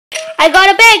I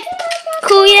got a bag.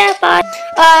 Cool, yeah, bye.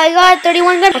 I got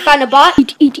 31 gun. I found a bot.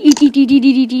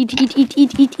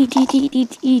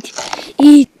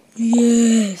 Eat.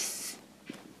 Yes.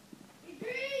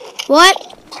 What?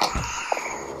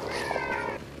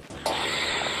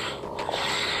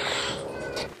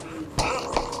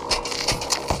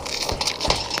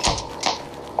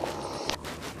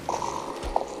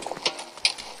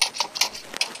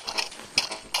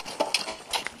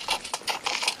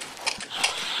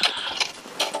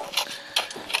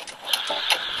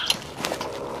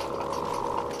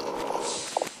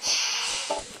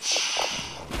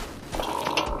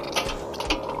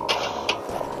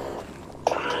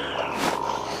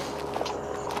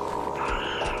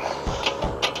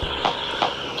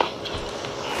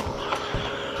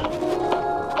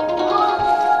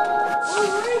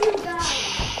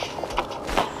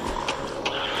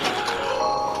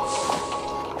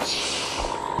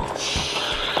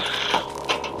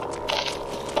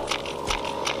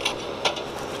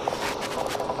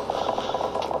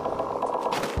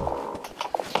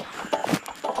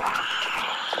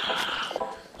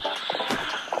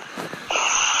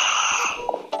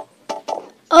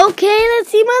 Okay, let's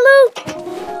see my loot.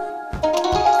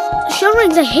 Shell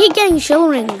rings. I hate getting shell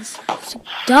rings. It's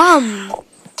dumb.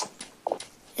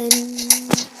 And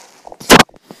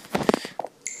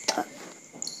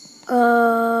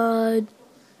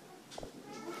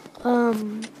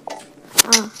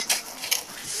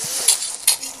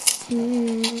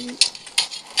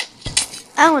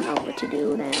I don't know what to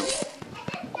do now.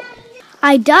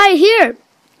 I died here.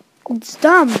 It's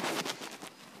dumb.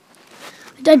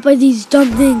 I died by these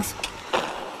dumb things.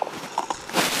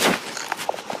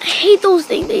 I hate those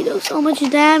things. They do so much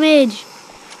damage.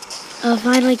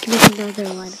 Finally committing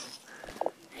another one.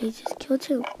 I just killed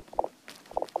 2.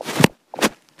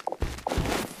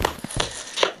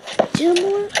 2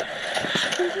 more?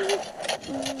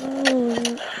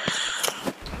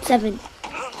 7.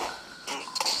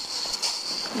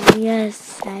 Yes,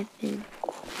 7.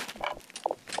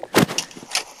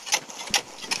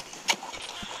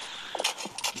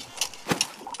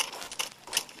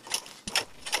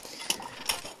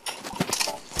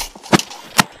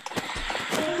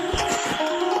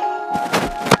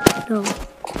 No.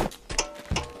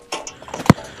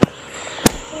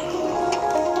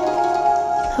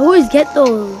 I always get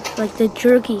those, like the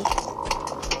jerky.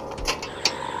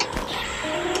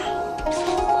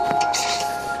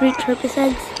 Three turpis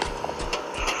eggs.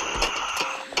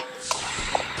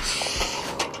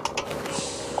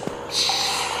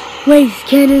 Waste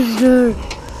canister.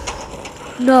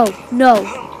 No, no,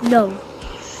 no.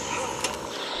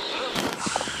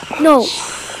 No,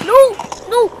 no,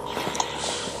 no.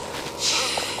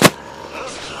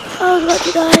 I was about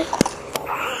to die.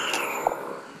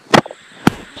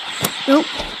 Nope.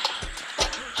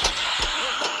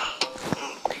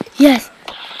 Yes.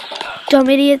 Dumb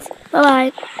idiots.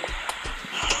 Bye-bye.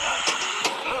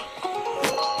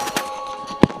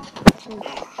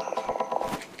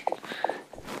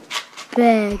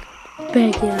 Bag.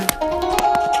 Bag, yeah.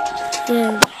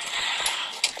 Yeah.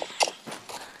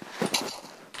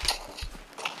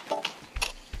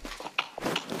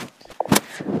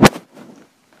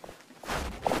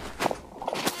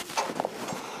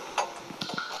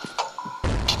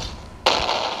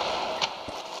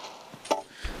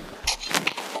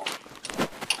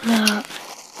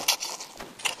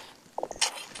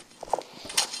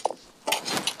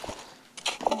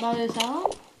 About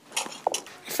yourself?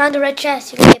 I found a red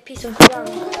chest. You can get a piece of junk.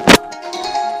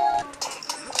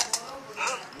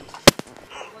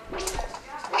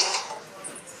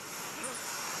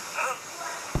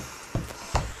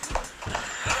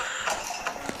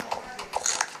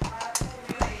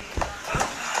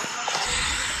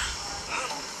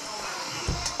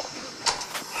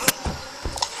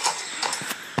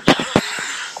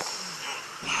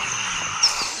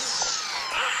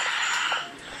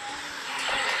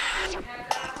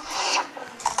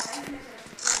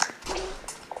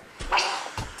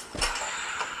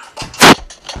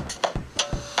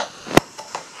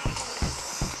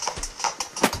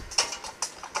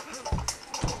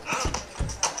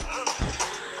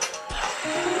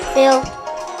 Bill,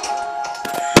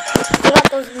 we got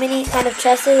those mini kind of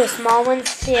chests, the small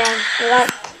ones. Yeah, we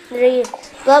got 3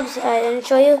 gloves. I didn't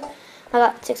show you. I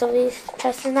got 6 of these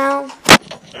chests now.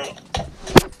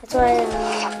 That's why.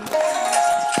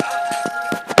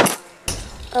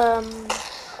 I'm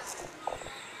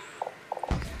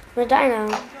gonna die now.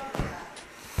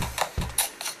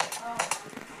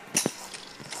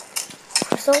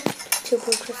 Crystal, 2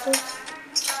 blue crystals.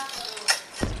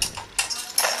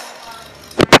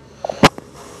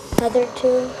 Another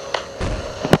 2.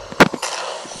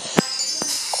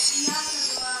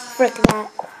 frick that.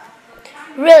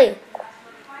 Really?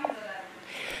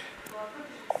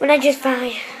 When I just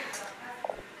found...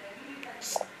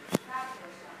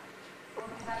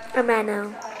 I'm at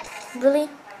now. Really?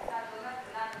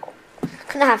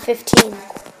 Can I have 15?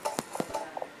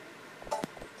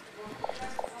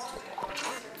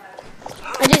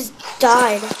 I just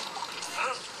died.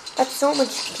 That's so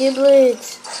much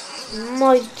giblets.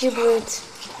 My giblets.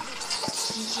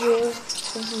 Dude,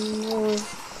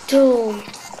 to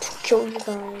kill you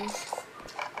guys.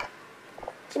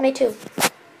 It's me too.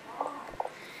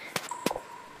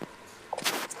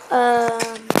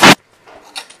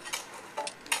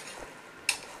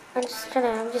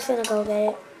 I'm just gonna go get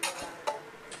it.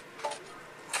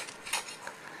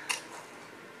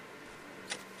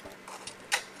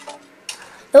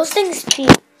 Those things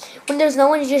cheat. When there's no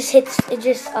one, it just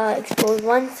explodes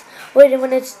once. When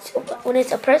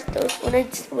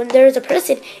there is a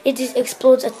person, it just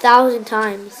explodes 1,000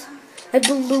 times. Like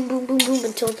boom, boom, boom, boom, boom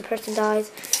until the person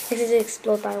dies. It just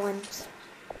explodes by once.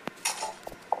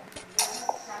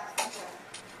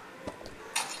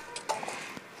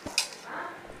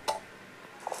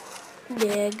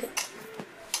 Big.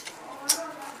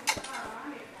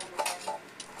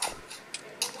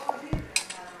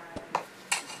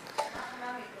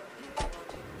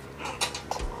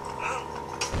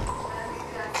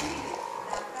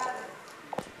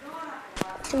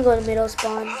 I'm gonna go to middle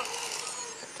spawn.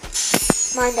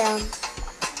 Mine down.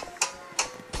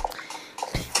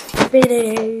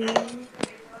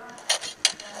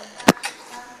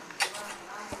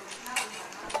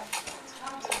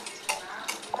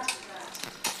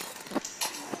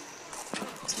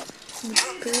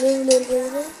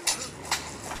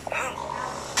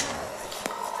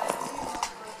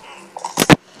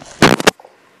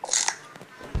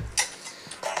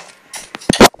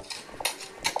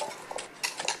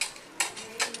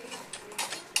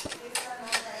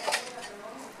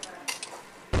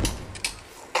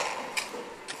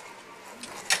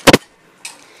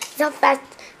 How fast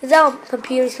is how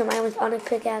computers combine with on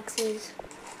pickaxes.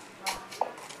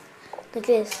 Like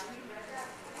this.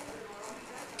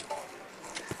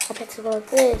 I'll pick to go like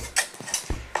this.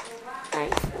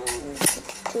 Alright,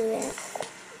 do that.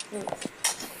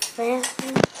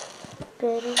 Faster,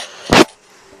 better.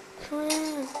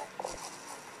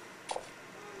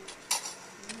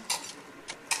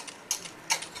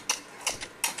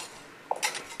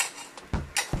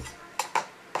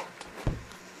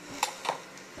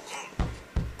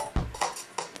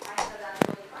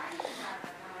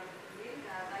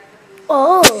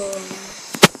 Oh.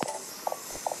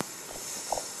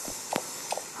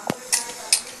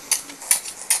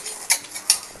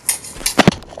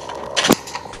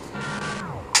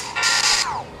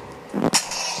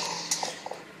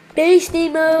 Beastie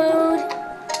mode.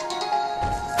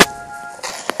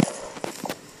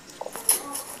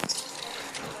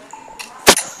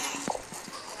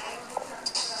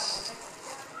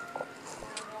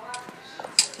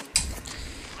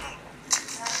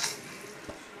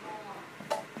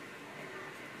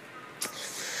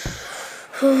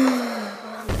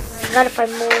 I gotta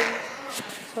find more.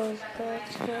 So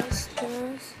that's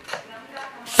this.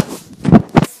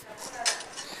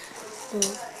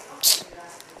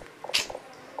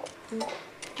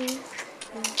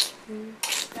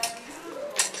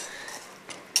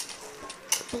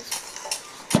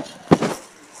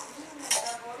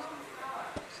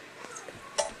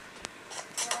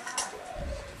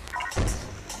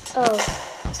 Oh,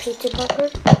 pizza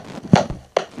bucket.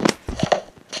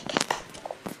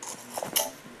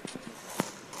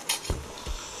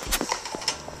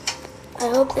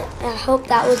 I hope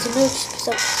that was a mooch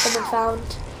someone found.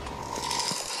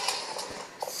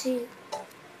 Let's see.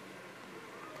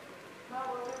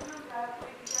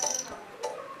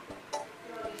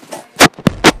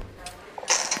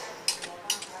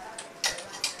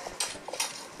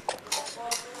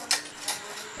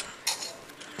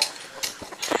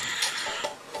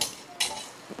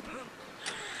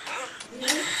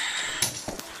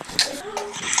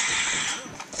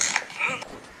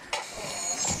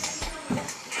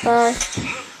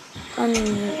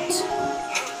 Unmute.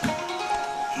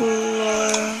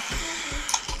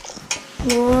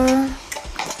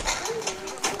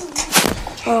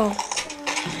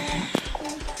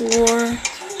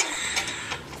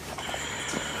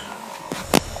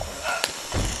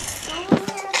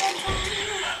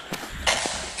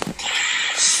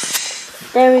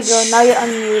 There we go. Now you're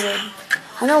unmuted.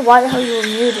 I don't know why the hell you were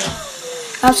muted.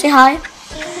 Now say hi.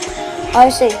 I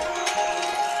say.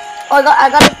 Oh,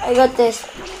 I got this.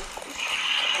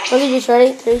 Okay, just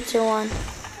ready? 3, 2, 1,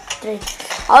 3.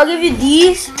 I'll give you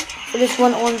these for this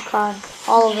one orange card.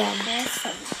 All of them.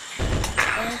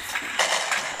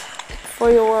 for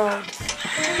your world.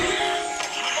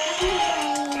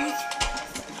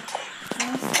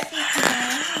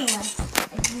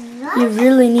 You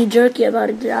really need jerky about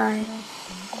to die.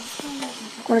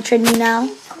 Wanna trade me now?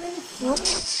 Nope.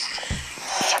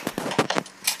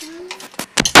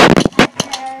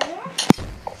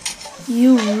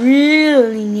 You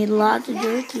really need lots of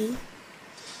jerky.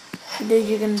 Dude,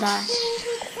 you're gonna die.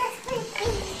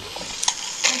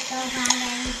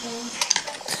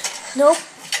 Nope.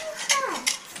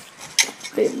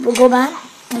 Wait, we'll go back.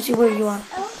 Let's see where you are.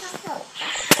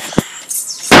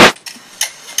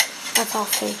 That's all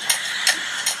fake.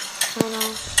 I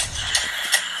know.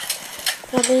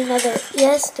 There'll be another.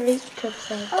 Yes, 3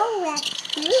 trips. Oh, that's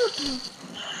beautiful.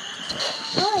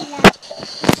 Oh,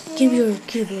 that's Give your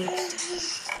keyboard.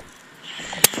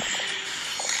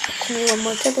 Give me one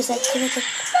more trip. Is that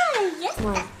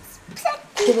come on.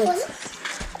 Keyboards.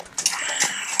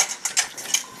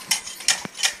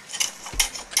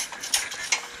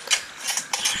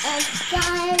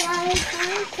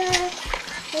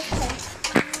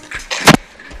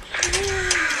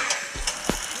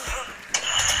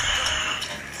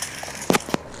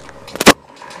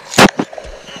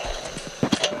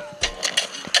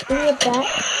 Bring it back.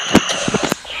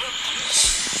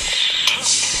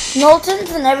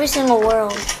 Knowlton's in every single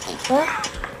world. What?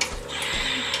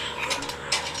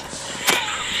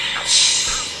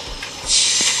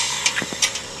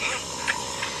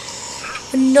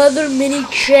 Another mini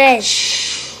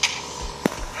chest.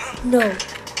 No.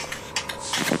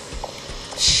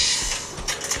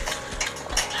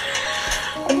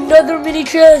 Another mini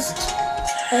chest.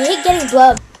 I hate getting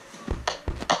blood.